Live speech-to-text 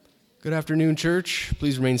Good afternoon, church.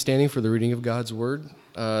 Please remain standing for the reading of God's Word.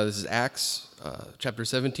 This is Acts chapter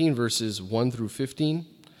 17, verses 1 through 15.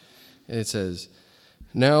 And it says,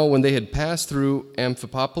 "Now when they had passed through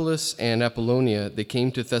Amphipolis and Apollonia, they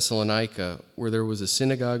came to Thessalonica, where there was a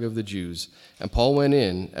synagogue of the Jews. And Paul went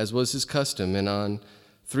in, as was his custom, and on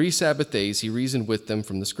 3 Sabbath days he reasoned with them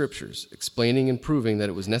from the Scriptures, explaining and proving that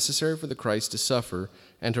it was necessary for the Christ to suffer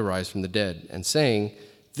and to rise from the dead, and saying,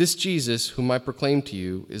 'This Jesus, whom I proclaim to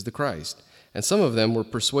you, is the Christ.' And some of them were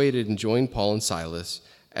persuaded and joined Paul and Silas,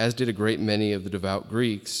 as did a great many of the devout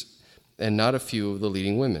Greeks, and not a few of the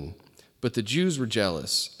leading women. But the Jews were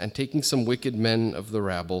jealous, and taking some wicked men of the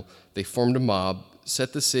rabble, they formed a mob,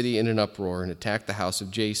 set the city in an uproar, and attacked the house of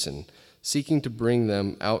Jason, seeking to bring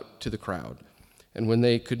them out to the crowd. And when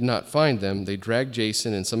they could not find them, they dragged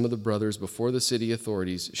Jason and some of the brothers before the city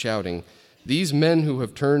authorities, shouting, 'These men who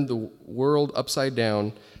have turned the world upside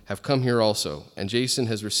down have come here also, and Jason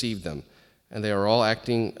has received them. And they are all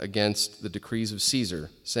acting against the decrees of Caesar,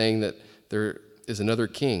 saying that there is another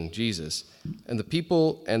king, Jesus.' And the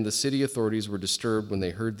people and the city authorities were disturbed when they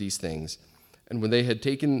heard these things. And when they had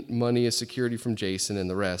taken money as security from Jason and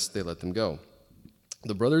the rest, they let them go.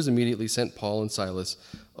 The brothers immediately sent Paul and Silas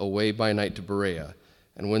away by night to Berea.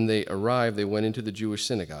 And when they arrived, they went into the Jewish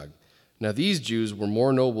synagogue. Now these Jews were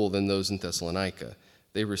more noble than those in Thessalonica.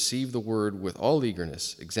 They received the word with all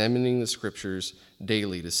eagerness, examining the Scriptures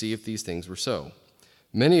daily to see if these things were so.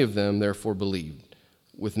 Many of them therefore believed,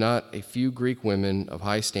 with not a few Greek women of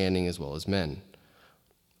high standing as well as men.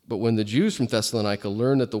 But when the Jews from Thessalonica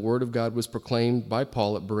learned that the word of God was proclaimed by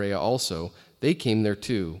Paul at Berea also, they came there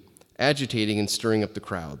too, agitating and stirring up the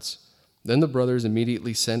crowds. Then the brothers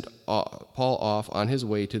immediately sent Paul off on his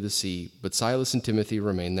way to the sea, but Silas and Timothy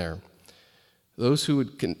remained there. Those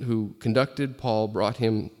who conducted Paul brought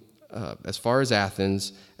him as far as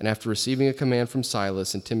Athens, and after receiving a command from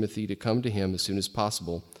Silas and Timothy to come to him as soon as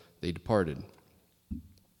possible, they departed."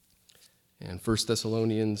 And 1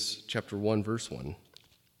 Thessalonians chapter 1, verse 1.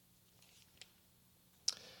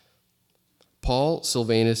 "Paul,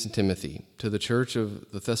 Silvanus, and Timothy, to the church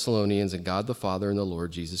of the Thessalonians and God the Father and the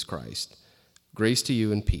Lord Jesus Christ, grace to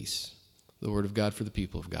you and peace." The word of God for the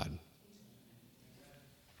people of God.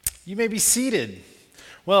 You may be seated.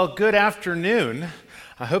 Well, good afternoon.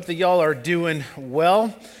 I hope that y'all are doing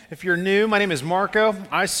well. If you're new, my name is Marco.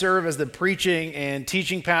 I serve as the preaching and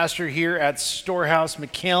teaching pastor here at Storehouse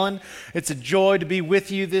McAllen. It's a joy to be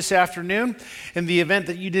with you this afternoon. In the event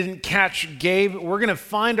that you didn't catch Gabe, we're going to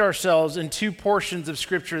find ourselves in 2 portions of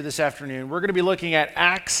Scripture this afternoon. We're going to be looking at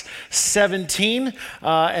Acts 17,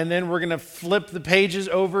 and then we're going to flip the pages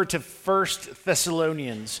over to 1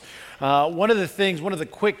 Thessalonians. One of the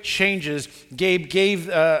quick changes, Gabe gave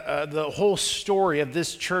the whole story of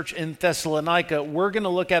this church in Thessalonica. We're going to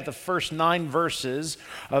look at the first 9 verses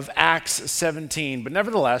of Acts 17. But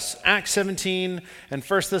nevertheless, Acts 17 and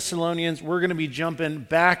 1 Thessalonians, we're going to be jumping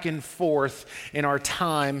back and forth in our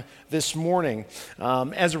time this morning.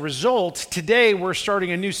 As a result, today we're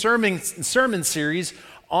starting a new sermon series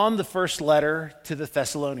on the first letter to the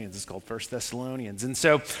Thessalonians. It's called 1 Thessalonians. And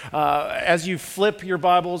so as you flip your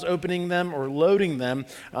Bibles, opening them or loading them,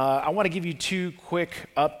 I want to give you 2 quick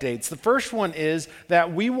updates. The first one is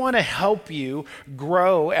that we want to help you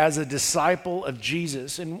grow as a disciple of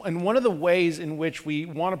Jesus. And one of the ways in which we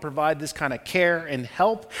want to provide this kind of care and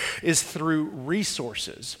help is through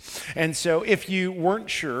resources. And so if you weren't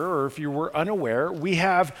sure or if you were unaware, we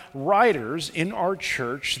have writers in our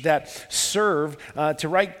church that serve to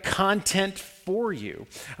write content for you.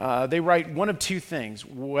 They write one of 2 things,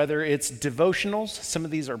 whether it's devotionals. Some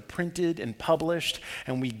of these are printed and published,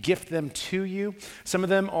 and we gift them to you. Some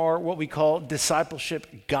of them are what we call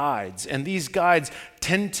discipleship guides, and these guides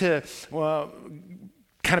tend to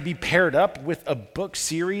kind of be paired up with a book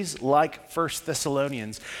series like 1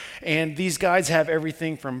 Thessalonians. And these guides have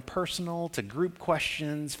everything from personal to group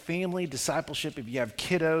questions, family, discipleship. If you have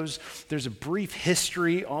kiddos, there's a brief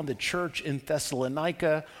history on the church in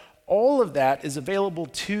Thessalonica. All of that is available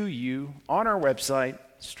to you on our website,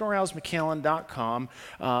 storehousemcallen.com,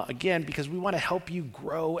 again, because we want to help you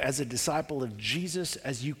grow as a disciple of Jesus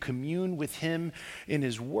as you commune with him in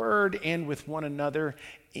his word and with one another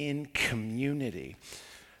in community.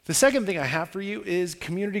 The second thing I have for you is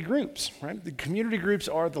community groups, right? The community groups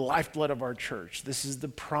are the lifeblood of our church. This is the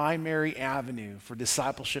primary avenue for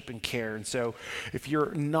discipleship and care. And so if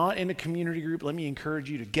you're not in a community group, let me encourage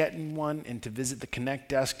you to get in one and to visit the Connect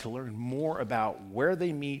desk to learn more about where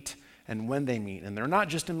they meet and when they meet. And they're not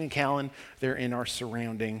just in McAllen, they're in our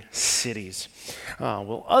surrounding cities.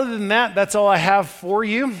 Well, other than that, that's all I have for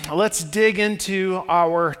you. Let's dig into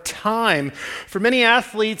our time. For many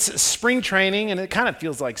athletes, spring training, and it kind of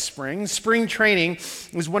feels like spring training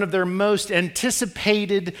is one of their most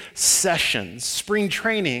anticipated sessions. Spring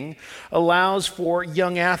training allows for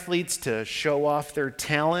young athletes to show off their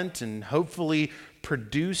talent and hopefully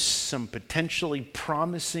produce some potentially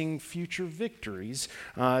promising future victories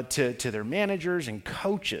to their managers and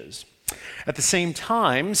coaches. At the same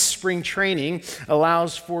time, spring training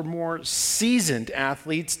allows for more seasoned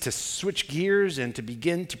athletes to switch gears and to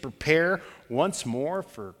begin to prepare once more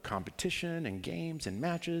for competition and games and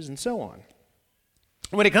matches and so on.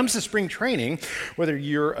 When it comes to spring training, whether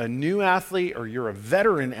you're a new athlete or you're a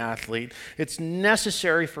veteran athlete, it's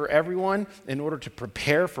necessary for everyone in order to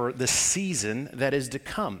prepare for the season that is to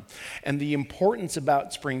come. And the importance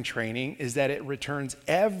about spring training is that it returns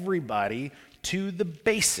everybody to the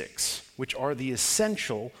basics, which are the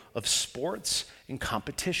essential of sports and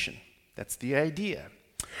competition. That's the idea.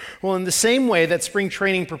 Well, in the same way that spring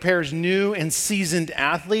training prepares new and seasoned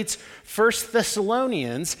athletes, 1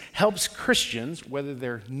 Thessalonians helps Christians, whether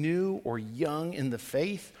they're new or young in the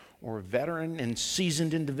faith, or veteran and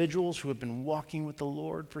seasoned individuals who have been walking with the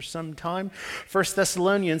Lord for some time. 1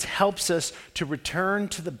 Thessalonians helps us to return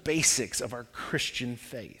to the basics of our Christian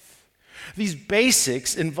faith. These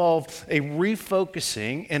basics involve a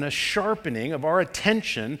refocusing and a sharpening of our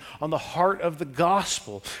attention on the heart of the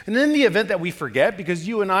gospel. And in the event that we forget, because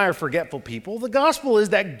you and I are forgetful people, the gospel is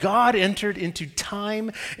that God entered into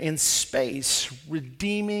time and space,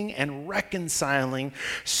 redeeming and reconciling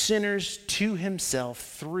sinners to himself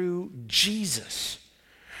through Jesus.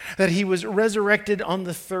 That he was resurrected on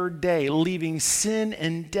the third day, leaving sin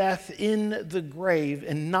and death in the grave,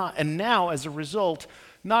 and now as a result,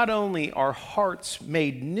 not only are hearts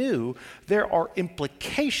made new, there are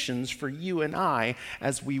implications for you and I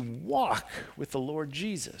as we walk with the Lord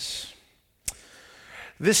Jesus.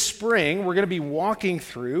 This spring, we're going to be walking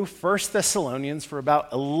through 1 Thessalonians for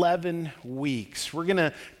about 11 weeks. We're going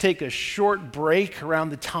to take a short break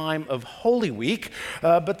around the time of Holy Week,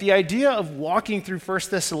 but the idea of walking through 1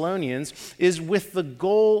 Thessalonians is with the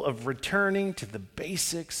goal of returning to the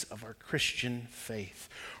basics of our Christian faith.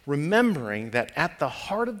 Remembering that at the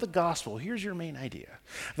heart of the gospel, here's your main idea,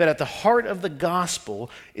 that at the heart of the gospel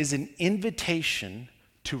is an invitation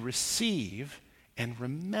to receive and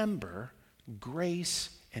remember grace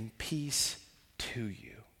and peace to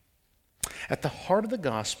you. At the heart of the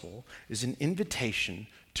gospel is an invitation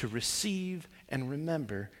to receive and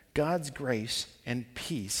remember God's grace and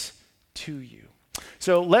peace to you.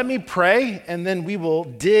 So let me pray, and then we will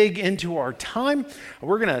dig into our time.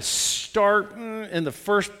 We're going to start in the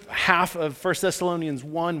first half of 1 Thessalonians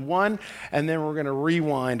 1:1, and then we're going to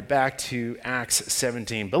rewind back to Acts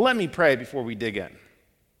 17. But let me pray before we dig in.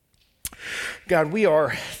 God, we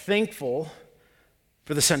are thankful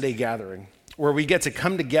for the Sunday gathering, where we get to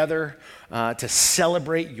come together to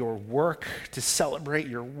celebrate your work, to celebrate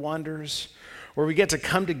your wonders, where we get to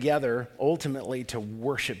come together ultimately to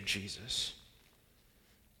worship Jesus.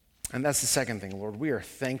 And that's the second thing, Lord. We are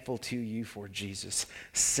thankful to you for Jesus,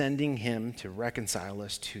 sending him to reconcile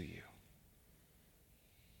us to you.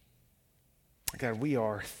 God, we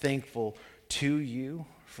are thankful to you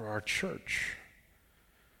for our church,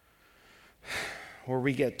 where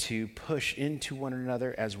we get to push into one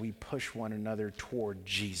another as we push one another toward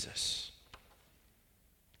Jesus.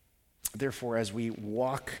 Therefore, as we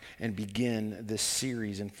walk and begin this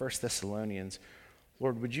series in 1 Thessalonians,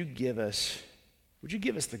 Lord, would you give us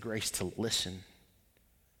the grace to listen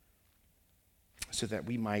so that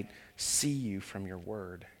we might see you from your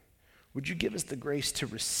word? Would you give us the grace to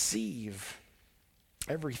receive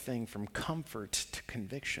everything from comfort to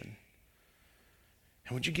conviction?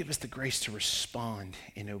 And would you give us the grace to respond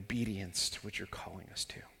in obedience to what you're calling us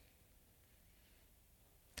to?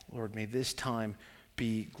 Lord, may this time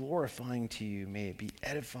be glorifying to you. May it be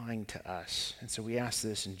edifying to us. And so we ask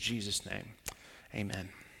this in Jesus' name. Amen.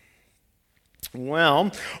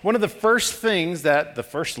 Well, one of the first things that the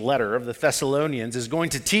first letter of the Thessalonians is going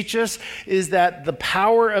to teach us is that the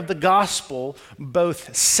power of the gospel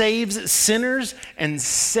both saves sinners and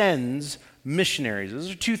sends missionaries.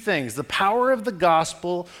 Those are two things. The power of the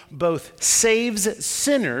gospel both saves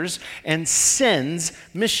sinners and sends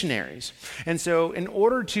missionaries. And so in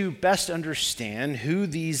order to best understand who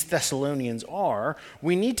these Thessalonians are,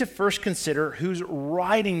 we need to first consider who's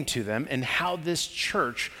writing to them and how this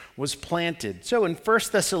church was planted. So in 1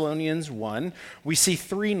 Thessalonians 1, we see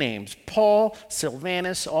three names: Paul,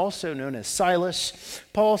 Silvanus, also known as Silas,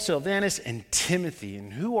 Paul, Silvanus, and Timothy.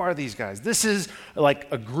 And who are these guys? This is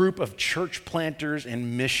like a group of church planters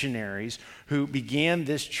and missionaries who began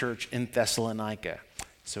this church in Thessalonica.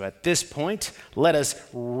 So at this point, let us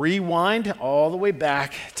rewind all the way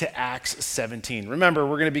back to Acts 17. Remember,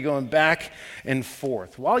 we're going to be going back and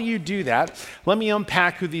forth. While you do that, let me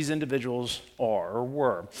unpack who these individuals are or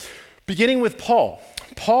were. Beginning with Paul.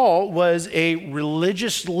 Paul was a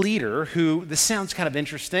religious leader who, this sounds kind of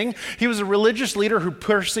interesting, he was a religious leader who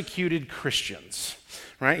persecuted Christians.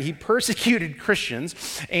 Right? He persecuted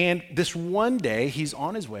Christians, and this one day he's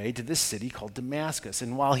on his way to this city called Damascus.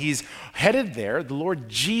 And while he's headed there, the Lord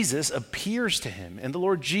Jesus appears to him, and the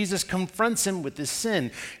Lord Jesus confronts him with his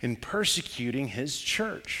sin in persecuting his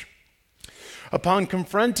church. Upon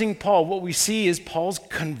confronting Paul, what we see is Paul's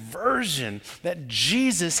conversion, that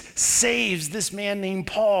Jesus saves this man named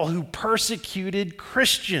Paul who persecuted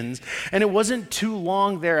Christians. And it wasn't too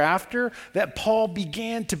long thereafter that Paul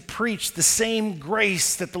began to preach the same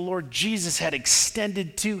grace that the Lord Jesus had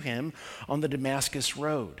extended to him on the Damascus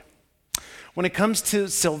road. When it comes to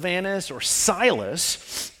Silvanus or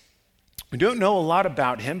Silas, we don't know a lot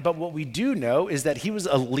about him, but what we do know is that he was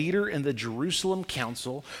a leader in the Jerusalem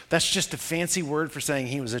Council. That's just a fancy word for saying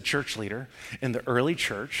he was a church leader in the early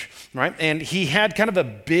church, right? And he had kind of a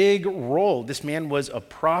big role. This man was a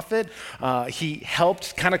prophet. He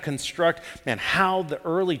helped kind of construct, how the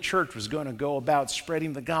early church was going to go about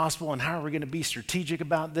spreading the gospel and how are we going to be strategic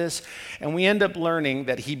about this. And we end up learning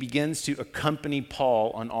that he begins to accompany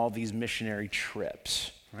Paul on all these missionary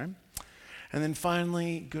trips, right? And then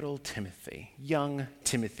finally, good old Timothy, young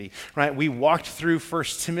Timothy, right? We walked through 1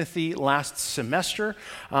 Timothy last semester,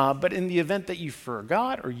 but in the event that you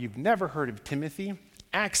forgot or you've never heard of Timothy,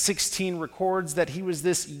 Acts 16 records that he was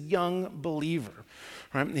this young believer,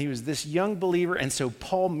 right? He was this young believer, and so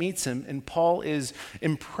Paul meets him, and Paul is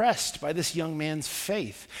impressed by this young man's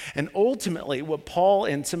faith. And ultimately, what Paul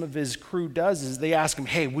and some of his crew does is they ask him,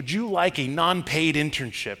 hey, would you like a non-paid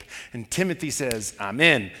internship? And Timothy says, I'm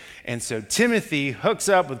in. And so Timothy hooks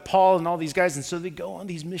up with Paul and all these guys, and so they go on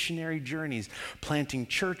these missionary journeys, planting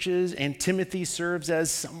churches, and Timothy serves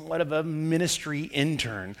as somewhat of a ministry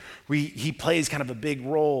intern. He plays kind of a big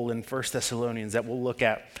role in 1 Thessalonians that we'll look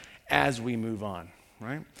at as we move on.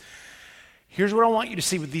 Right? Here's what I want you to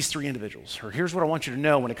see with these three individuals, or here's what I want you to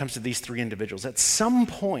know when it comes to these three individuals. At some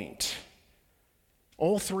point,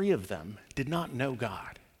 all three of them did not know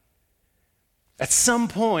God. At some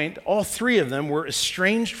point, all three of them were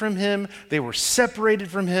estranged from him, they were separated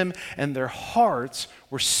from him, and their hearts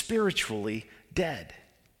were spiritually dead.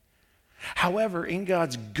 However, in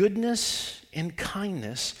God's goodness and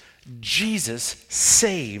kindness, Jesus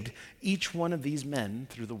saved each one of these men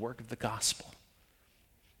through the work of the gospel.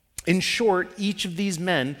 In short, each of these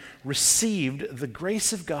men received the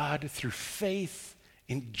grace of God through faith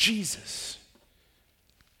in Jesus.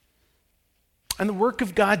 And the work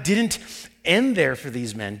of God didn't end there for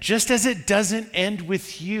these men, just as it doesn't end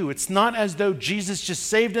with you. It's not as though Jesus just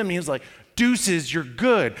saved them and he was like, deuces, you're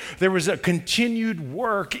good. There was a continued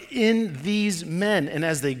work in these men. And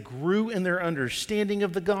as they grew in their understanding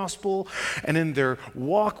of the gospel and in their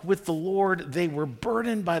walk with the Lord, they were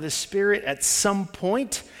burdened by the Spirit at some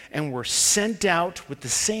point and were sent out with the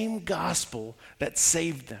same gospel that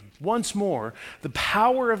saved them. Once more, the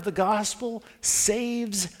power of the gospel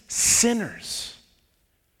saves sinners.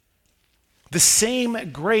 The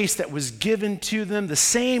same grace that was given to them, the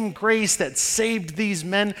same grace that saved these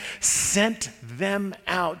men, sent them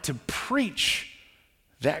out to preach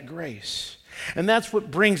that grace. And that's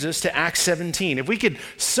what brings us to Acts 17. If we could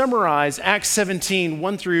summarize Acts 17,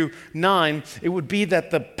 1 through 9, it would be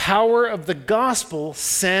that the power of the gospel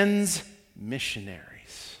sends missionaries.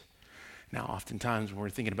 Now, oftentimes when we're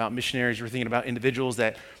thinking about missionaries, we're thinking about individuals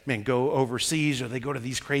that, go overseas or they go to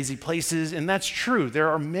these crazy places. And that's true. There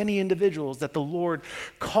are many individuals that the Lord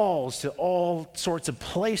calls to all sorts of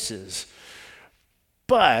places.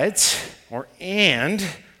 But,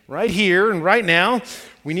 right here and right now,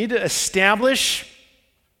 we need to establish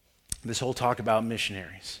this whole talk about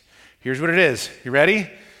missionaries. Here's what it is. You ready?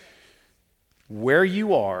 Where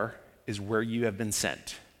you are is where you have been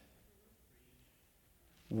sent.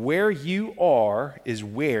 Where you are is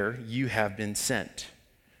where you have been sent.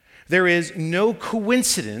 There is no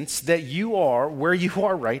coincidence that you are where you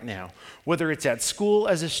are right now, whether it's at school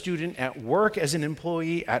as a student, at work as an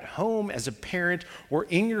employee, at home as a parent, or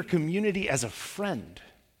in your community as a friend.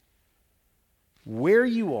 Where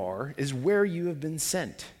you are is where you have been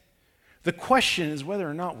sent. The question is whether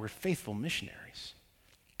or not we're faithful missionaries.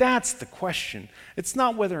 That's the question. It's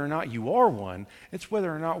not whether or not you are one, it's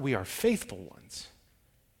whether or not we are faithful ones.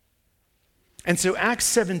 And so Acts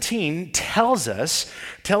 17 tells us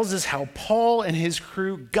how Paul and his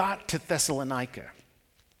crew got to Thessalonica.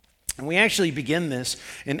 And we actually begin this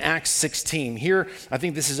in Acts 16. Here, I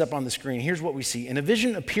think this is up on the screen. Here's what we see. In a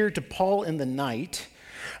vision appeared to Paul in the night.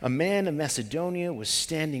 A man of Macedonia was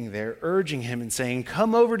standing there, urging him and saying,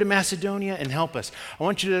 "Come over to Macedonia and help us." I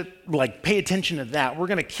want you to pay attention to that. We're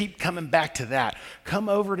going to keep coming back to that. Come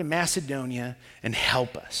over to Macedonia and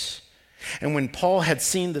help us. And when Paul had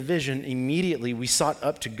seen the vision, immediately we sought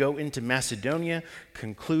up to go into Macedonia,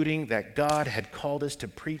 concluding that God had called us to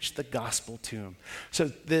preach the gospel to him. So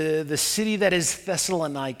the city that is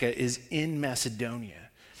Thessalonica is in Macedonia.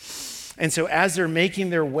 And so as they're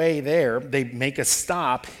making their way there, they make a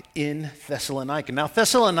stop in Thessalonica. Now,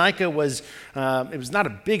 Thessalonica it was not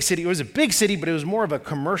a big city. It was a big city, but it was more of a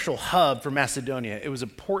commercial hub for Macedonia. It was a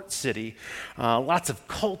port city, lots of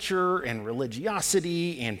culture and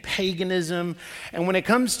religiosity and paganism. And when it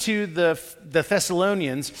comes to the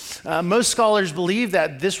Thessalonians, most scholars believe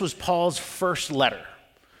that this was Paul's first letter.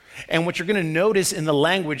 And what you're going to notice in the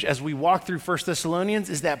language as we walk through 1 Thessalonians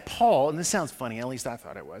is that Paul, and this sounds funny, at least I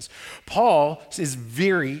thought it was, Paul is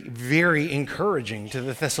very, very encouraging to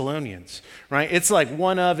the Thessalonians, right? It's like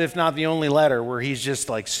one of, if not the only letter where he's just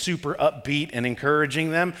like super upbeat and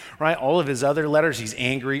encouraging them, right? All of his other letters, he's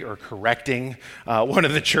angry or correcting one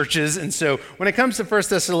of the churches. And so when it comes to 1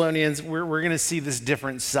 Thessalonians, we're going to see this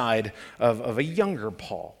different side of a younger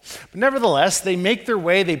Paul. But nevertheless, they make their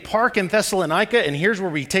way, they park in Thessalonica, and here's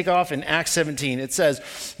where we take off in Acts 17. It says,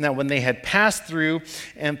 "Now when they had passed through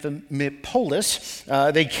Amphipolis,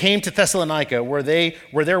 they came to Thessalonica, where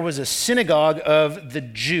there was a synagogue of the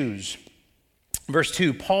Jews." Verse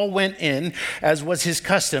 2, "Paul went in, as was his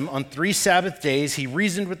custom, on 3 Sabbath days. He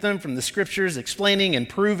reasoned with them from the scriptures, explaining and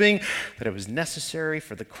proving that it was necessary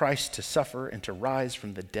for the Christ to suffer and to rise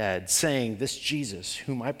from the dead, saying, 'This Jesus,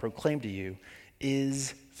 whom I proclaim to you,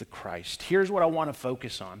 is the Christ.'" Here's what I want to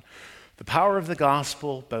focus on. The power of the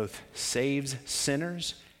gospel both saves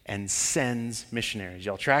sinners and sends missionaries.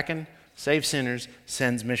 Y'all tracking? Saves sinners,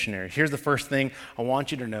 sends missionaries. Here's the first thing I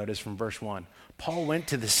want you to notice from verse 1. Paul went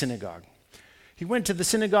to the synagogue. He went to the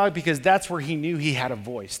synagogue because that's where he knew he had a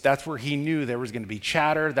voice. That's where he knew there was going to be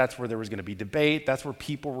chatter. That's where there was going to be debate. That's where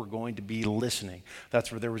people were going to be listening.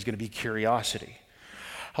 That's where there was going to be curiosity.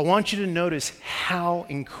 I want you to notice how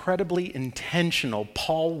incredibly intentional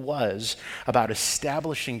Paul was about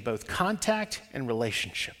establishing both contact and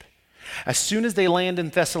relationship. As soon as they land in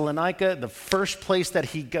Thessalonica, the first place that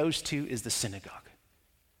he goes to is the synagogue.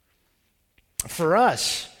 For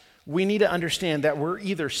us, we need to understand that we're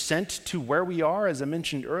either sent to where we are, as I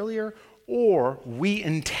mentioned earlier, or we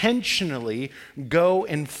intentionally go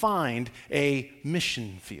and find a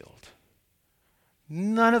mission field.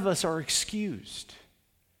 None of us are excused.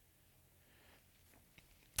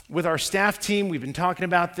 With our staff team, we've been talking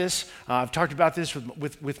about this. I've talked about this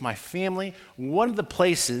with my family. One of the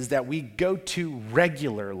places that we go to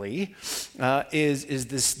regularly is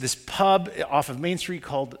this pub off of Main Street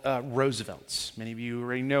called Roosevelt's. Many of you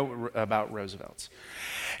already know about Roosevelt's.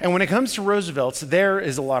 And when it comes to Roosevelt's, there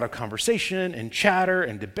is a lot of conversation and chatter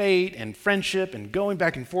and debate and friendship and going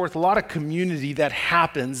back and forth, a lot of community that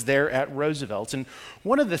happens there at Roosevelt's. And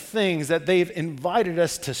one of the things that they've invited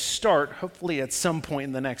us to start, hopefully at some point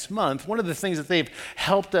in the next month, one of the things that they've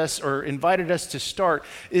helped us or invited us to start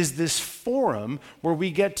is this forum where we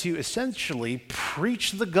get to essentially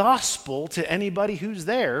preach the gospel to anybody who's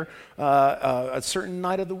there a certain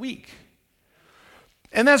night of the week.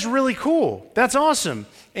 And that's really cool. That's awesome.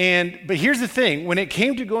 But here's the thing. When it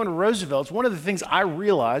came to going to Roosevelt's, one of the things I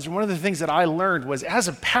realized, one of the things that I learned was as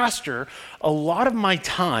a pastor, a lot of my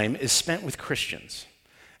time is spent with Christians.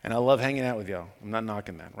 And I love hanging out with y'all. I'm not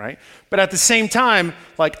knocking that, right? But at the same time,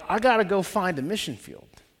 I got to go find a mission field.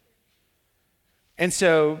 And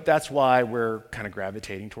so that's why we're kind of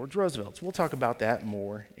gravitating towards Roosevelt's. We'll talk about that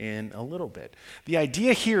more in a little bit. The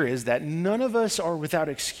idea here is that none of us are without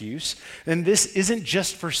excuse, and this isn't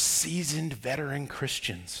just for seasoned veteran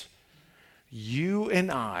Christians. You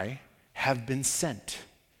and I have been sent.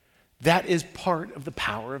 That is part of the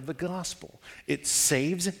power of the gospel. It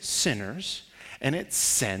saves sinners, and it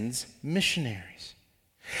sends missionaries.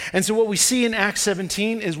 And so what we see in Acts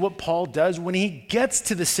 17 is what Paul does when he gets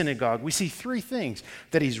to the synagogue. We see 3 things: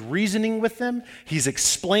 that he's reasoning with them, he's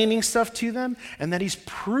explaining stuff to them, and that he's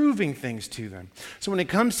proving things to them. So when it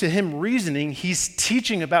comes to him reasoning, he's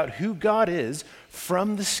teaching about who God is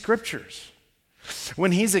from the scriptures.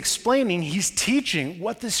 When he's explaining, he's teaching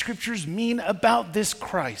what the scriptures mean about this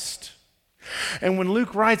Christ. And when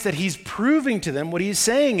Luke writes that he's proving to them, what he's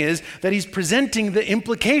saying is that he's presenting the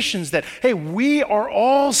implications that, hey, we are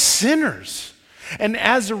all sinners. And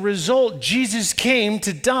as a result, Jesus came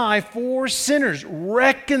to die for sinners,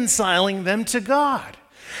 reconciling them to God.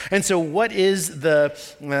 And so what's the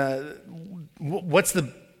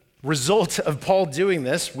result of Paul doing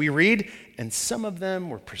this? We read, and some of them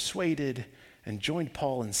were persuaded and joined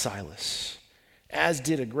Paul and Silas, as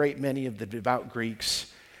did a great many of the devout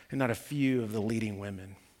Greeks and not a few of the leading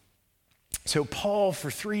women. So Paul, for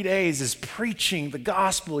 3 days, is preaching the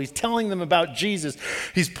gospel. He's telling them about Jesus.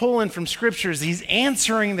 He's pulling from scriptures. He's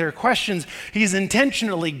answering their questions. He's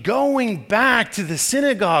intentionally going back to the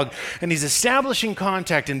synagogue, and he's establishing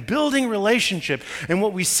contact and building relationship. And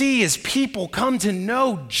what we see is people come to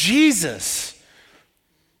know Jesus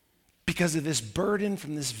because of this burden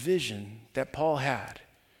from this vision that Paul had.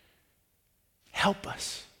 Help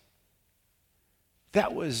us.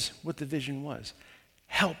 That was what the vision was.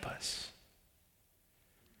 Help us.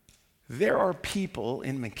 There are people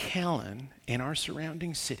in McAllen, in our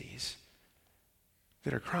surrounding cities,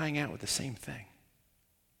 that are crying out with the same thing.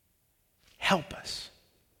 Help us.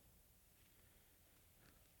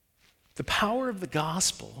 The power of the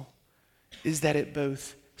gospel is that it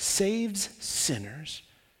both saves sinners,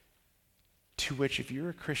 to which if you're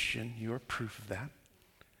a Christian, you're proof of that,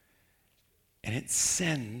 and it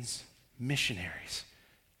sends missionaries,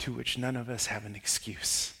 to which none of us have an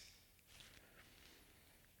excuse.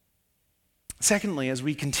 Secondly, as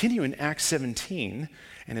we continue in Acts 17,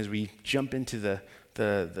 and as we jump into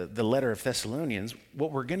the letter of Thessalonians,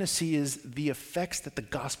 what we're going to see is the effects that the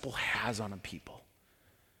gospel has on a people,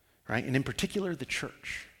 right? And in particular, the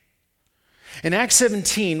church. In Acts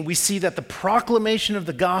 17, we see that the proclamation of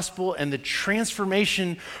the gospel and the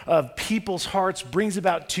transformation of people's hearts brings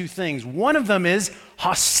about two things. One of them is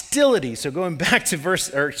hostility. So going back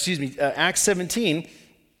to Acts 17,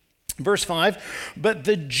 verse 5, but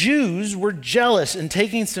the Jews were jealous, and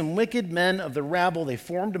taking some wicked men of the rabble, they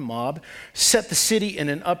formed a mob, set the city in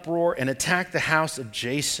an uproar, and attacked the house of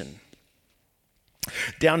Jason.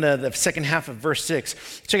 Down to the second half of verse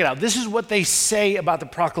 6. Check it out. This is what they say about the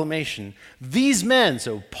proclamation. These men,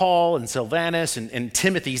 so Paul and Silvanus and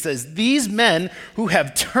Timothy, says, these men who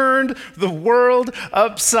have turned the world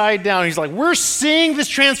upside down. He's like, we're seeing this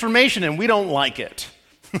transformation and we don't like it.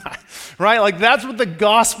 Right? Like that's what the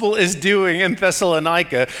gospel is doing in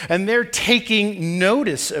Thessalonica, and they're taking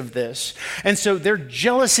notice of this. And so their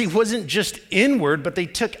jealousy wasn't just inward, but they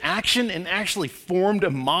took action and actually formed a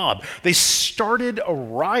mob. They started a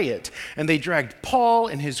riot, and they dragged Paul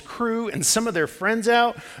and his crew and some of their friends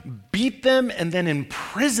out, beat them, and then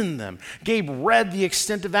imprisoned them. Gabe read the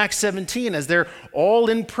extent of Acts 17 as they're all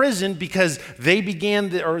in prison because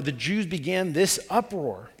the Jews began this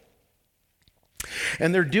uproar.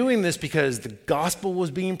 And they're doing this because the gospel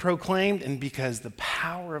was being proclaimed and because the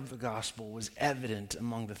power of the gospel was evident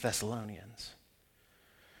among the Thessalonians.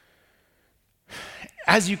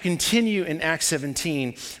 As you continue in Acts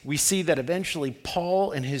 17, we see that eventually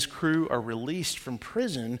Paul and his crew are released from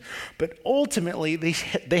prison, but ultimately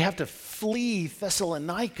they have to flee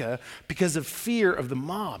Thessalonica because of fear of the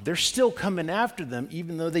mob. They're still coming after them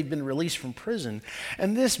even though they've been released from prison.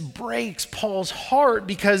 And this breaks Paul's heart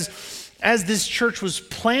because as this church was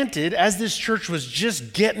planted, as this church was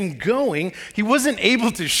just getting going, he wasn't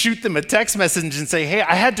able to shoot them a text message and say, hey,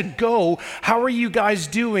 I had to go. How are you guys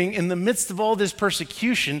doing in the midst of all this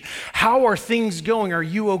persecution? How are things going? Are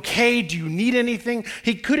you okay? Do you need anything?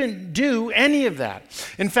 He couldn't do any of that.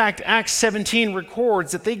 In fact, Acts 17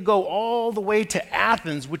 records that they go all the way to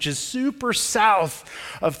Athens, which is super south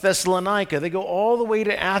of Thessalonica. They go all the way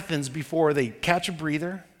to Athens before they catch a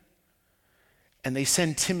breather. And they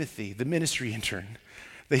send Timothy, the ministry intern,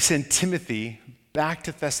 they send Timothy back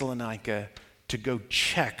to Thessalonica to go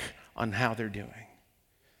check on how they're doing.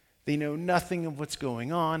 They know nothing of what's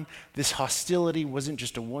going on. This hostility wasn't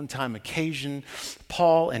just a one-time occasion.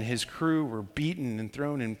 Paul and his crew were beaten and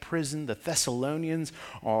thrown in prison. The Thessalonians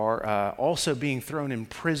are also being thrown in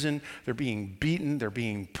prison. They're being beaten. They're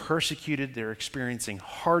being persecuted. They're experiencing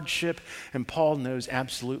hardship. And Paul knows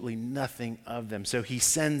absolutely nothing of them. So he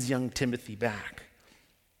sends young Timothy back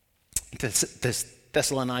to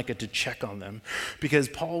Thessalonica to check on them because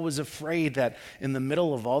Paul was afraid that in the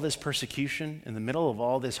middle of all this persecution, in the middle of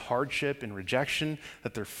all this hardship and rejection,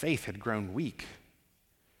 that their faith had grown weak.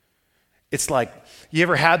 It's like, you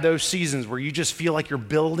ever had those seasons where you just feel like you're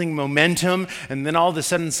building momentum and then all of a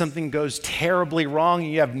sudden something goes terribly wrong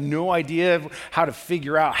and you have no idea how to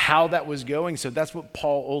figure out how that was going? So that's what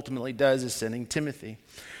Paul ultimately does, is sending Timothy.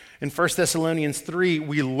 In 1 Thessalonians 3,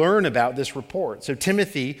 we learn about this report. So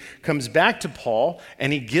Timothy comes back to Paul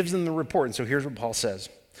and he gives them the report. And so here's what Paul says.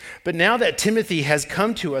 But now that Timothy has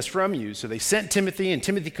come to us from you, so they sent Timothy and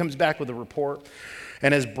Timothy comes back with a report.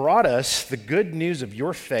 and has brought us the good news of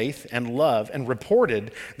your faith and love, and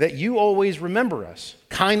reported that you always remember us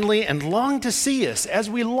kindly and long to see us as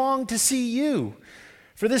we long to see you.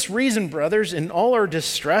 For this reason, brothers, in all our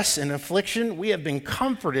distress and affliction, we have been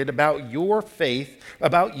comforted about your faith,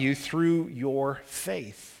 about you through your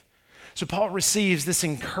faith. So Paul receives this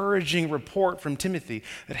encouraging report from Timothy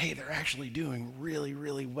that, hey, they're actually doing really,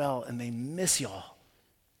 really well, and they miss y'all.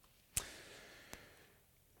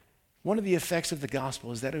 One of the effects of the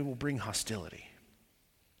gospel is that it will bring hostility.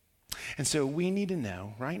 And so we need to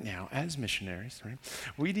know right now, as missionaries, right,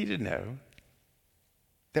 we need to know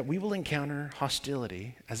that we will encounter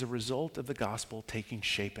hostility as a result of the gospel taking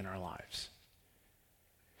shape in our lives.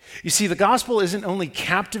 You see, the gospel isn't only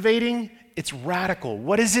captivating, it's radical.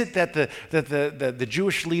 What is it that the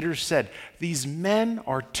Jewish leaders said? These men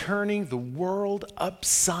are turning the world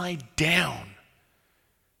upside down.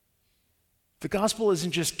 The gospel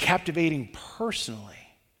isn't just captivating personally,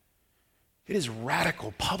 it is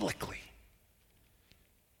radical publicly.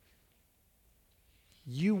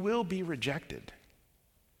 You will be rejected.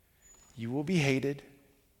 You will be hated.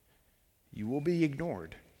 You will be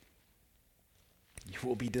ignored. You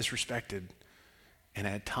will be disrespected. And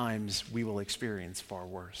at times, we will experience far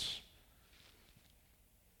worse.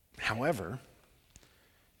 However,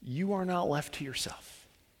 you are not left to yourself.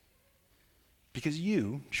 Because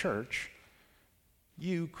you, church,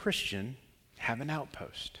 you, Christian, have an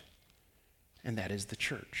outpost, and that is the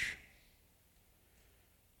church.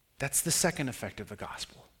 That's the second effect of the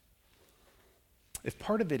gospel. If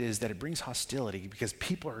part of it is that it brings hostility because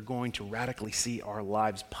people are going to radically see our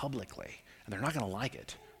lives publicly, and they're not going to like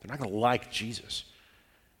it. They're not going to like Jesus.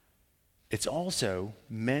 It's also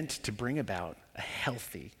meant to bring about a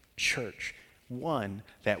healthy church, one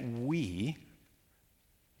that we,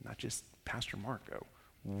 not just Pastor Marco,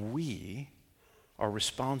 we are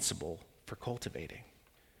responsible for cultivating.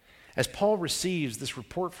 As Paul receives this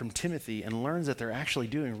report from Timothy and learns that they're actually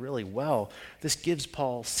doing really well, this gives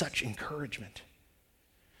Paul such encouragement.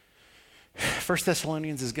 1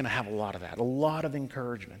 Thessalonians is going to have a lot of that, a lot of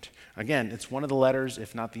encouragement. Again, it's one of the letters,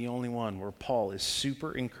 if not the only one, where Paul is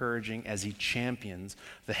super encouraging as he champions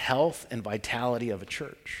the health and vitality of a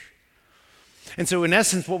church. And so in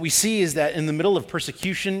essence, what we see is that in the middle of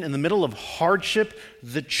persecution, in the middle of hardship,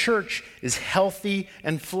 the church is healthy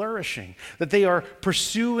and flourishing, that they are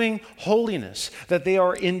pursuing holiness, that they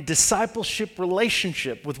are in discipleship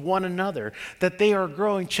relationship with one another, that they are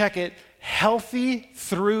growing, check it, healthy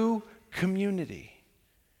through community.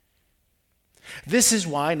 This is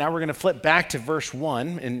why, now we're going to flip back to verse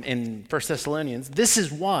 1 in 1 Thessalonians. This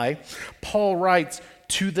is why Paul writes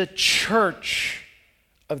to the church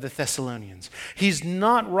of the Thessalonians. He's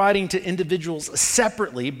not writing to individuals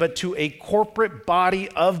separately, but to a corporate body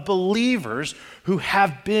of believers who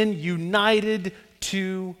have been united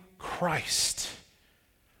to Christ.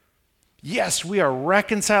 Yes, we are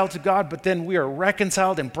reconciled to God, but then we are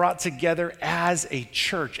reconciled and brought together as a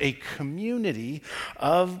church, a community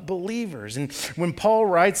of believers. And when Paul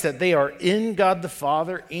writes that they are in God the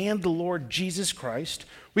Father and the Lord Jesus Christ,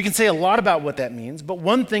 we can say a lot about what that means, but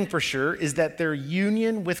one thing for sure is that their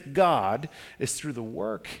union with God is through the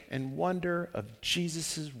work and wonder of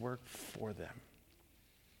Jesus' work for them.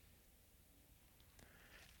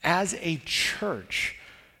 As a church,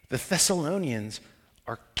 the Thessalonians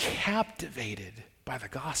are captivated by the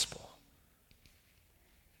gospel.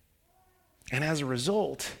 And as a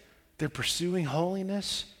result, they're pursuing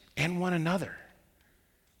holiness and one another.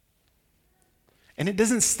 And it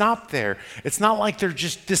doesn't stop there. It's not like they're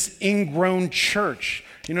just this ingrown church.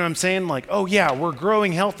 You know what I'm saying? Like, oh yeah, we're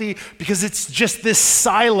growing healthy because it's just this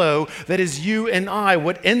silo that is you and I.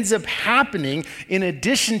 What ends up happening, in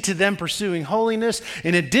addition to them pursuing holiness,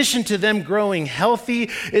 in addition to them growing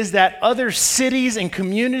healthy, is that other cities and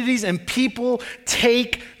communities and people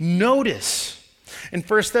take notice. In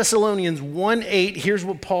 1 Thessalonians 1:8, here's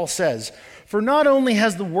what Paul says. For not only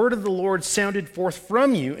has the word of the Lord sounded forth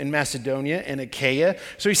from you in Macedonia and Achaia,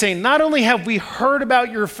 so he's saying not only have we heard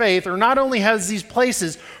about your faith, or not only has these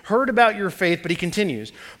places heard about your faith, but he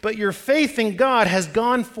continues, but your faith in God has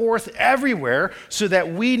gone forth everywhere so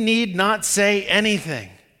that we need not say anything.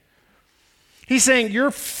 He's saying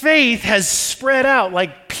your faith has spread out,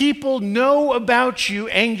 like people know about you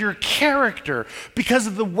and your character because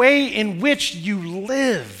of the way in which you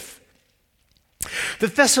live. The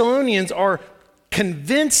Thessalonians are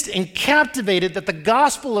convinced and captivated that the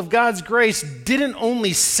gospel of God's grace didn't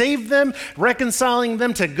only save them, reconciling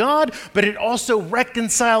them to God, but it also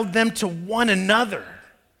reconciled them to one another.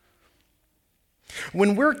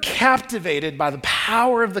 When we're captivated by the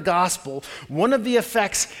power of the gospel, one of the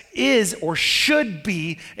effects is or should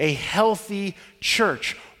be a healthy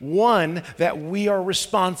church, one that we are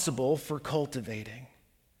responsible for cultivating.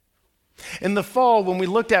 In the fall, when we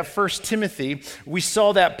looked at 1 Timothy, we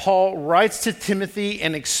saw that Paul writes to Timothy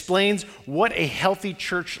and explains what a healthy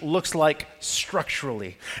church looks like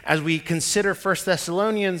structurally. As we consider 1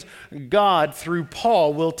 Thessalonians, God, through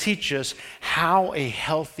Paul, will teach us how a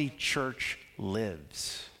healthy church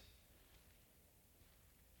lives.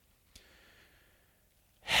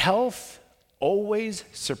 Health always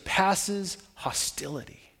surpasses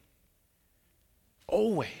hostility.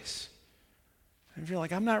 Always. And if you're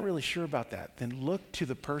like, I'm not really sure about that, then look to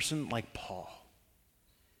the person like Paul,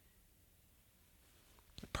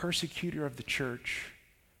 the persecutor of the church,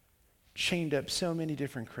 chained up so many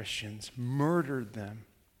different Christians, murdered them.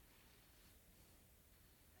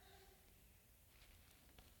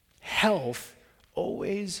 Health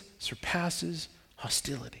always surpasses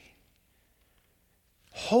hostility.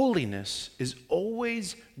 Holiness is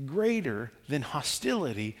always greater than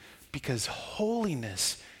hostility because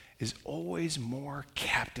holiness is always more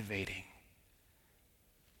captivating.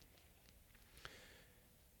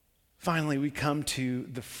 Finally, we come to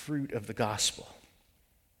the fruit of the gospel.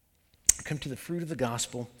 We come to the fruit of the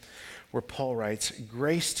gospel where Paul writes,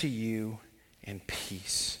 "Grace to you and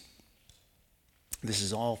peace." This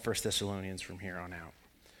is all 1 Thessalonians from here on out.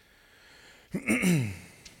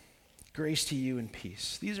 Grace to you and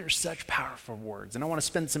peace. These are such powerful words, and I want to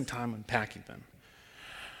spend some time unpacking them.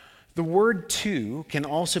 The word "to" can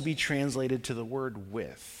also be translated to the word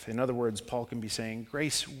 "with." In other words, Paul can be saying,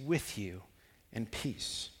 grace with you and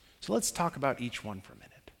peace. So let's talk about each one for a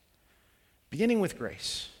minute. Beginning with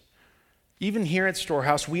grace. Even here at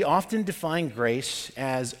Storehouse, we often define grace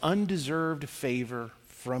as undeserved favor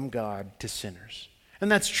from God to sinners. And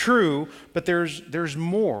that's true, but there's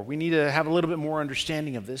more. We need to have a little bit more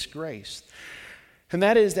understanding of this grace. And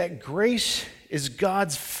that is that grace is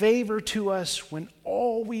God's favor to us when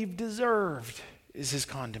all we've deserved is his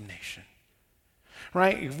condemnation.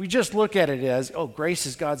 Right? If we just look at it as, oh, grace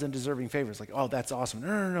is God's undeserving favor, it's like, oh, that's awesome.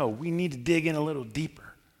 No. We need to dig in a little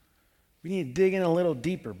deeper. We need to dig in a little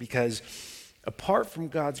deeper because apart from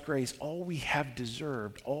God's grace, all we have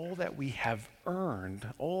deserved, all that we have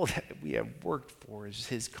earned, all that we have worked for is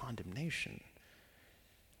his condemnation.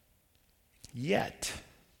 Yet,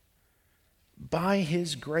 by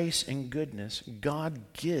his grace and goodness,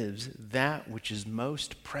 God gives that which is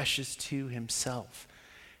most precious to himself,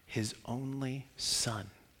 his only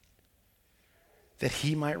Son, that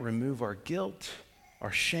he might remove our guilt,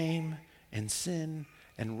 our shame, and sin,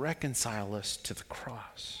 and reconcile us to the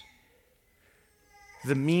cross.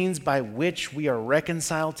 The means by which we are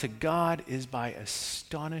reconciled to God is by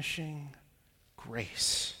astonishing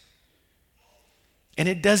grace. And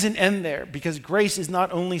it doesn't end there because grace is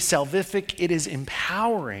not only salvific, it is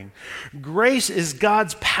empowering. Grace is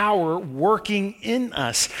God's power working in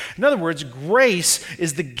us. In other words, grace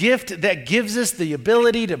is the gift that gives us the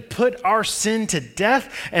ability to put our sin to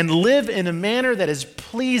death and live in a manner that is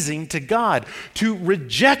pleasing to God. To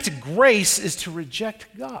reject grace is to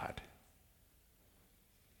reject God.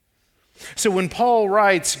 So when Paul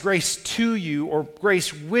writes grace to you or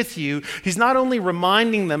grace with you, he's not only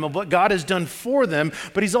reminding them of what God has done for them,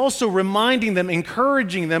 but he's also reminding them,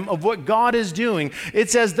 encouraging them of what God is doing.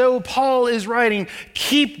 It's as though Paul is writing,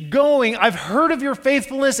 keep going. I've heard of your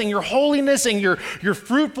faithfulness and your holiness and your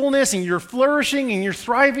fruitfulness and your flourishing and your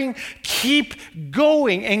thriving. Keep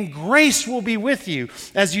going and grace will be with you.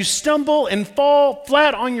 As you stumble and fall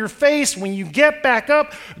flat on your face, when you get back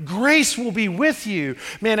up, grace will be with you.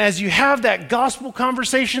 Man, as you have that gospel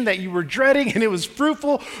conversation that you were dreading and it was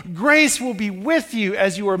fruitful, grace will be with you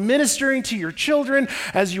as you are ministering to your children,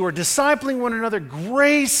 as you are discipling one another.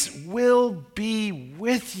 Grace will be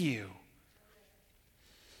with you.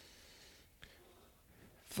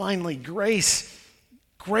 Finally, grace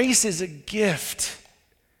is a gift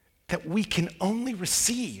that we can only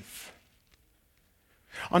receive.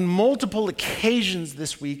 On multiple occasions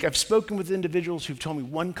this week, I've spoken with individuals who've told me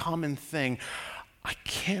one common thing: I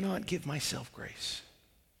cannot give myself grace.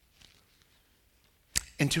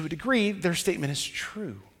 And to a degree, their statement is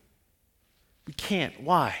true. We can't.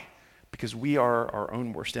 Why? Because we are our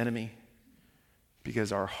own worst enemy.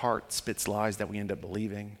 Because our heart spits lies that we end up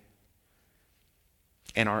believing.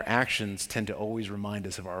 And our actions tend to always remind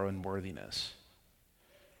us of our unworthiness.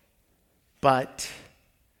 But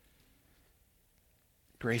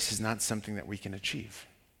grace is not something that we can achieve.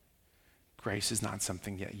 Grace is not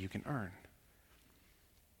something that you can earn.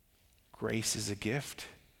 Grace is a gift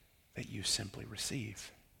that you simply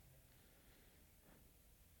receive.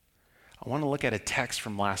 I want to look at a text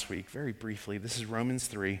from last week very briefly. This is Romans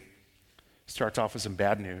 3. Starts off with some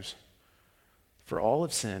bad news. For all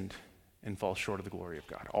have sinned and fall short of the glory of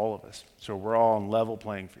God. All of us. So we're all on level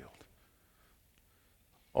playing field.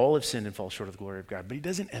 All have sinned and fall short of the glory of God. But he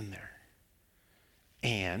doesn't end there.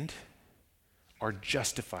 And are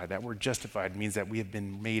justified. That word justified means that we have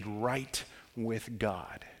been made right with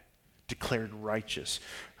God. Declared righteous.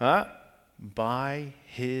 By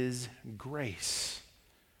his grace.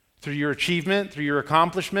 Through your achievement, through your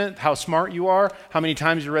accomplishment, how smart you are, how many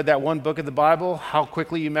times you read that one book of the Bible, how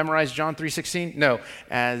quickly you memorized John 3:16. No,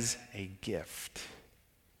 as a gift.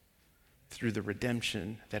 Through the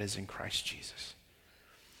redemption that is in Christ Jesus.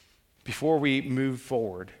 Before we move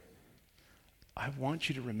forward, I want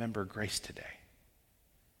you to remember grace today.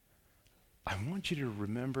 I want you to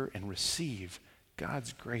remember and receive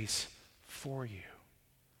God's grace for you.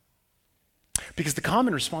 Because the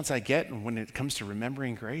common response I get when it comes to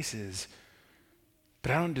remembering grace is,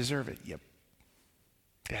 but I don't deserve it. Yep,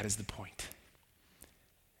 that is the point.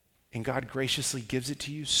 And God graciously gives it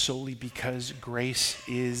to you solely because grace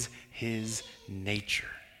is his nature.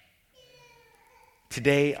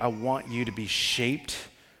 Today, I want you to be shaped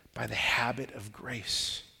by the habit of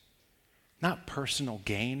grace. Not personal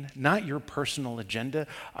gain, not your personal agenda.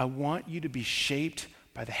 I want you to be shaped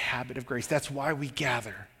by the habit of grace. That's why we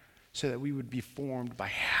gather, so that we would be formed by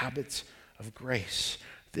habits of grace.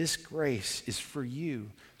 This grace is for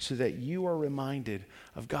you so that you are reminded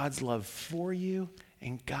of God's love for you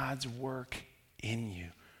and God's work in you.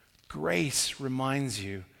 Grace reminds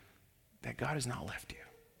you that God has not left you,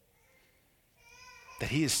 that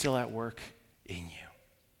he is still at work in you.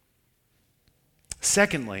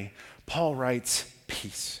 Secondly, Paul writes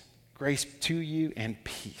peace. Grace to you and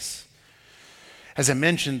peace. As I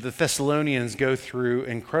mentioned, the Thessalonians go through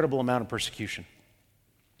an incredible amount of persecution.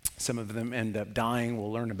 Some of them end up dying.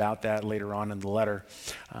 We'll learn about that later on in the letter.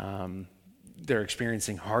 They're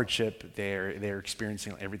experiencing hardship. They're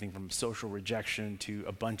experiencing everything from social rejection to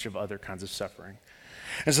a bunch of other kinds of suffering.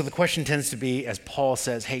 And so the question tends to be, as Paul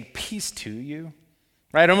says, hey, peace to you.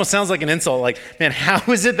 Right? It almost sounds like an insult. Like, man,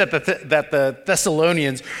 how is it that the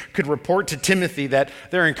Thessalonians could report to Timothy that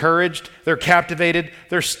they're encouraged, they're captivated,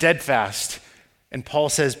 they're steadfast? And Paul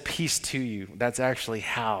says, peace to you. That's actually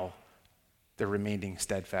how they're remaining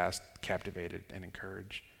steadfast, captivated, and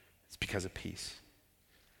encouraged. It's because of peace.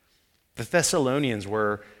 The Thessalonians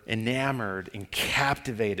were enamored and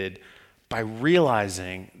captivated by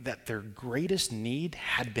realizing that their greatest need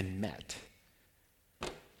had been met.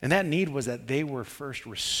 And that need was that they were first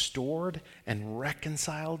restored and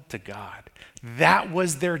reconciled to God. That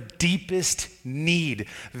was their deepest need.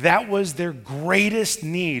 That was their greatest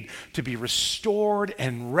need, to be restored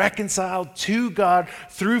and reconciled to God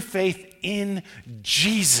through faith in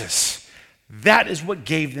Jesus. That is what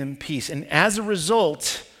gave them peace. And as a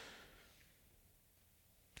result,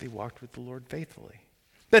 they walked with the Lord faithfully.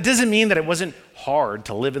 That doesn't mean that it wasn't hard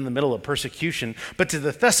to live in the middle of persecution, but to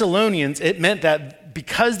the Thessalonians, it meant that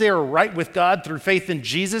because they were right with God through faith in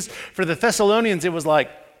Jesus, for the Thessalonians, it was like,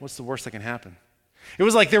 what's the worst that can happen? It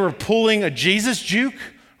was like they were pulling a Jesus juke,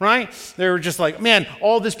 right? They were just like, man,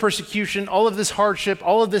 all this persecution, all of this hardship,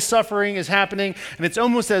 all of this suffering is happening, and it's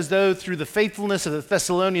almost as though through the faithfulness of the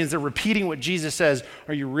Thessalonians, they're repeating what Jesus says.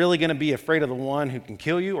 Are you really going to be afraid of the one who can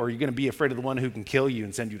kill you, or are you going to be afraid of the one who can kill you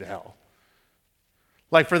and send you to hell?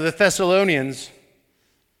 Like for the Thessalonians,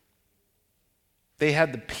 they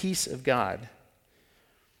had the peace of God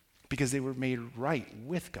because they were made right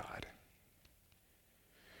with God.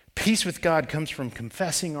 Peace with God comes from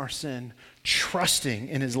confessing our sin, trusting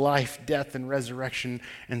in his life, death, and resurrection,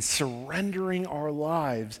 and surrendering our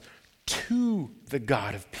lives to the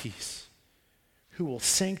God of peace, who will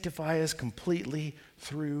sanctify us completely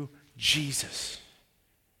through Jesus.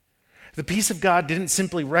 The peace of God didn't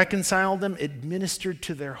simply reconcile them, it ministered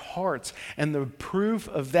to their hearts. And the proof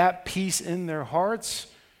of that peace in their hearts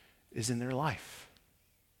is in their life.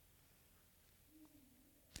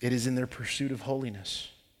 It is in their pursuit of holiness.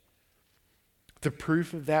 The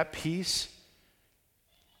proof of that peace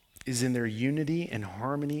is in their unity and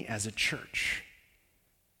harmony as a church.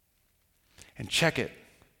 And check it,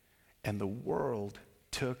 and the world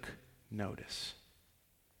took notice.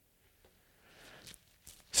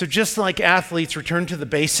 So just like athletes return to the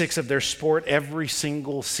basics of their sport every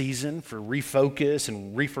single season for refocus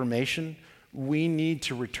and reformation, we need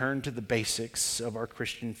to return to the basics of our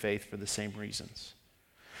Christian faith for the same reasons.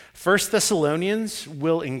 1 Thessalonians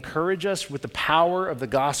will encourage us with the power of the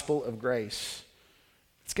gospel of grace.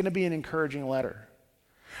 It's going to be an encouraging letter.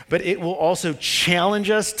 But it will also challenge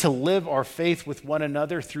us to live our faith with one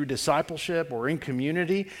another through discipleship or in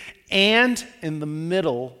community and in the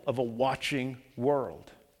middle of a watching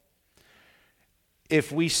world.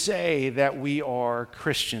 If we say that we are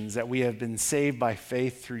Christians, that we have been saved by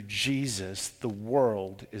faith through Jesus, the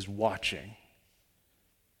world is watching.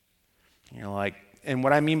 And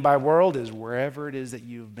what I mean by world is wherever it is that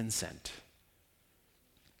you've been sent.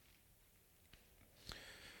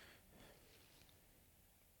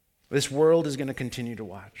 This world is going to continue to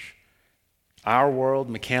watch. Our world,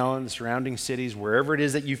 McAllen, the surrounding cities, wherever it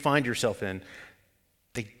is that you find yourself in,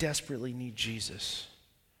 they desperately need Jesus.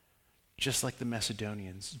 Just like the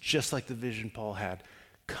Macedonians, just like the vision Paul had.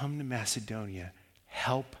 Come to Macedonia,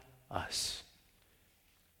 help us.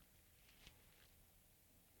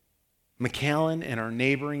 McAllen and our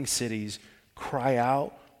neighboring cities cry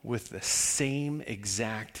out with the same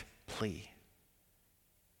exact plea.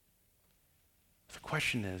 The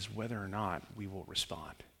question is whether or not we will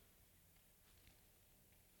respond.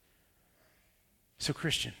 So,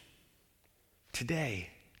 Christian, today,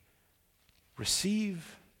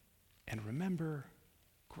 receive and remember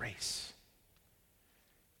grace.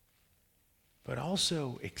 But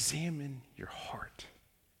also examine your heart.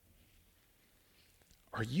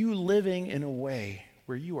 Are you living in a way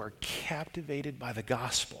where you are captivated by the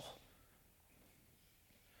gospel?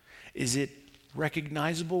 Is it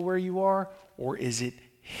recognizable where you are, or is it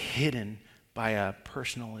hidden by a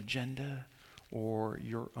personal agenda or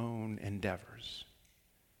your own endeavors?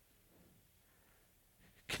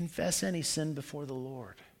 Confess any sin before the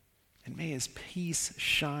Lord, and may his peace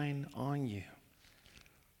shine on you.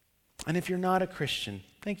 And if you're not a Christian,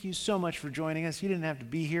 thank you so much for joining us. You didn't have to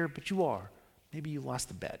be here, but you are. Maybe you lost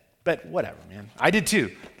the bet. But whatever, man. I did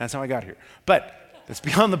too. That's how I got here. But that's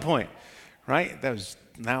beyond the point, right? That was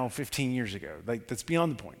now 15 years ago. That's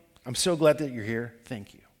beyond the point. I'm so glad that you're here.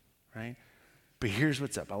 Thank you, right? But here's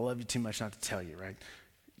what's up. I love you too much not to tell you, right?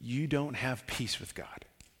 You don't have peace with God.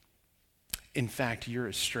 In fact, you're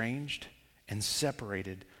estranged and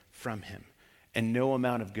separated from him. And no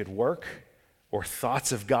amount of good work or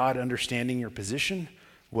thoughts of God understanding your position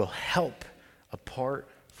will help apart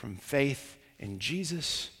from faith in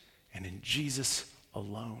Jesus and in Jesus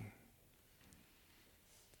alone.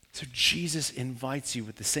 So Jesus invites you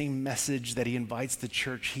with the same message that he invites the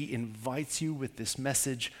church. He invites you with this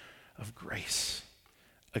message of grace,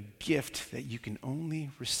 a gift that you can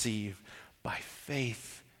only receive by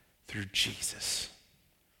faith through Jesus.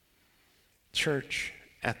 Church,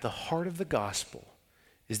 at the heart of the gospel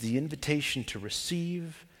is the invitation to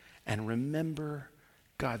receive and remember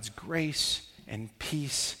God's grace and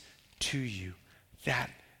peace to you. That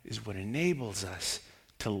is what enables us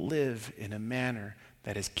to live in a manner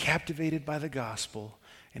that is captivated by the gospel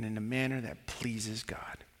and in a manner that pleases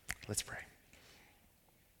God. Let's pray.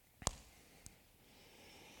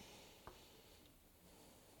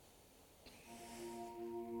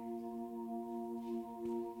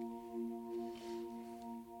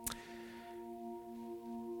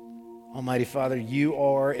 Almighty Father, you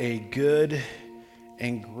are a good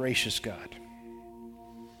and gracious God.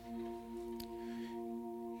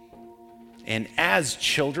 And as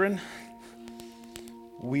children,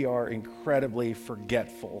 we are incredibly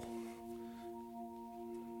forgetful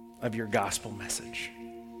of your gospel message,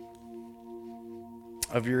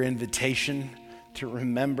 of your invitation to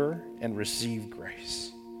remember and receive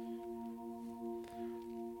grace.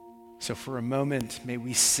 So for a moment, may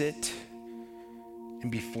we sit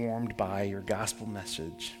and be formed by your gospel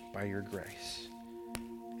message, by your grace.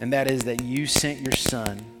 And that is that you sent your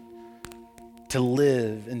Son to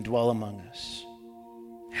live and dwell among us,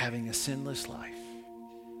 having a sinless life,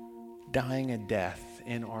 dying a death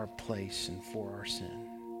in our place and for our sin.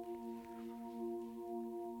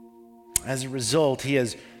 As a result, he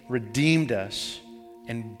has redeemed us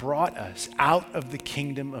and brought us out of the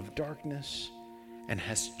kingdom of darkness and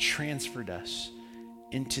has transferred us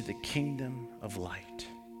into the kingdom of light.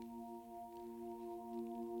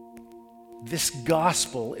 This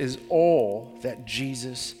gospel is all that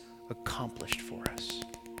Jesus accomplished for us.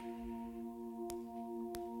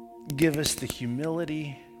 Give us the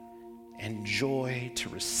humility and joy to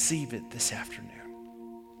receive it this afternoon.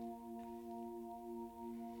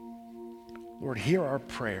 Lord, hear our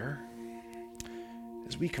prayer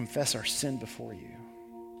as we confess our sin before you.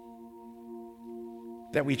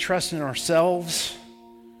 That we trust in ourselves,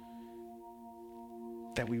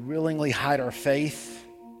 that we willingly hide our faith,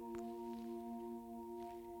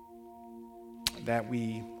 that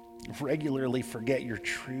we regularly forget your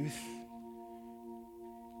truth,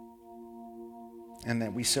 and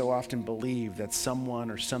that we so often believe that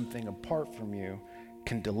someone or something apart from you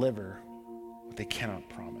can deliver what they cannot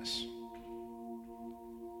promise.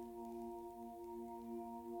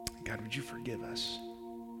 God, would you forgive us?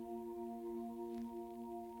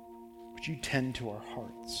 Would you tend to our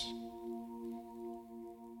hearts?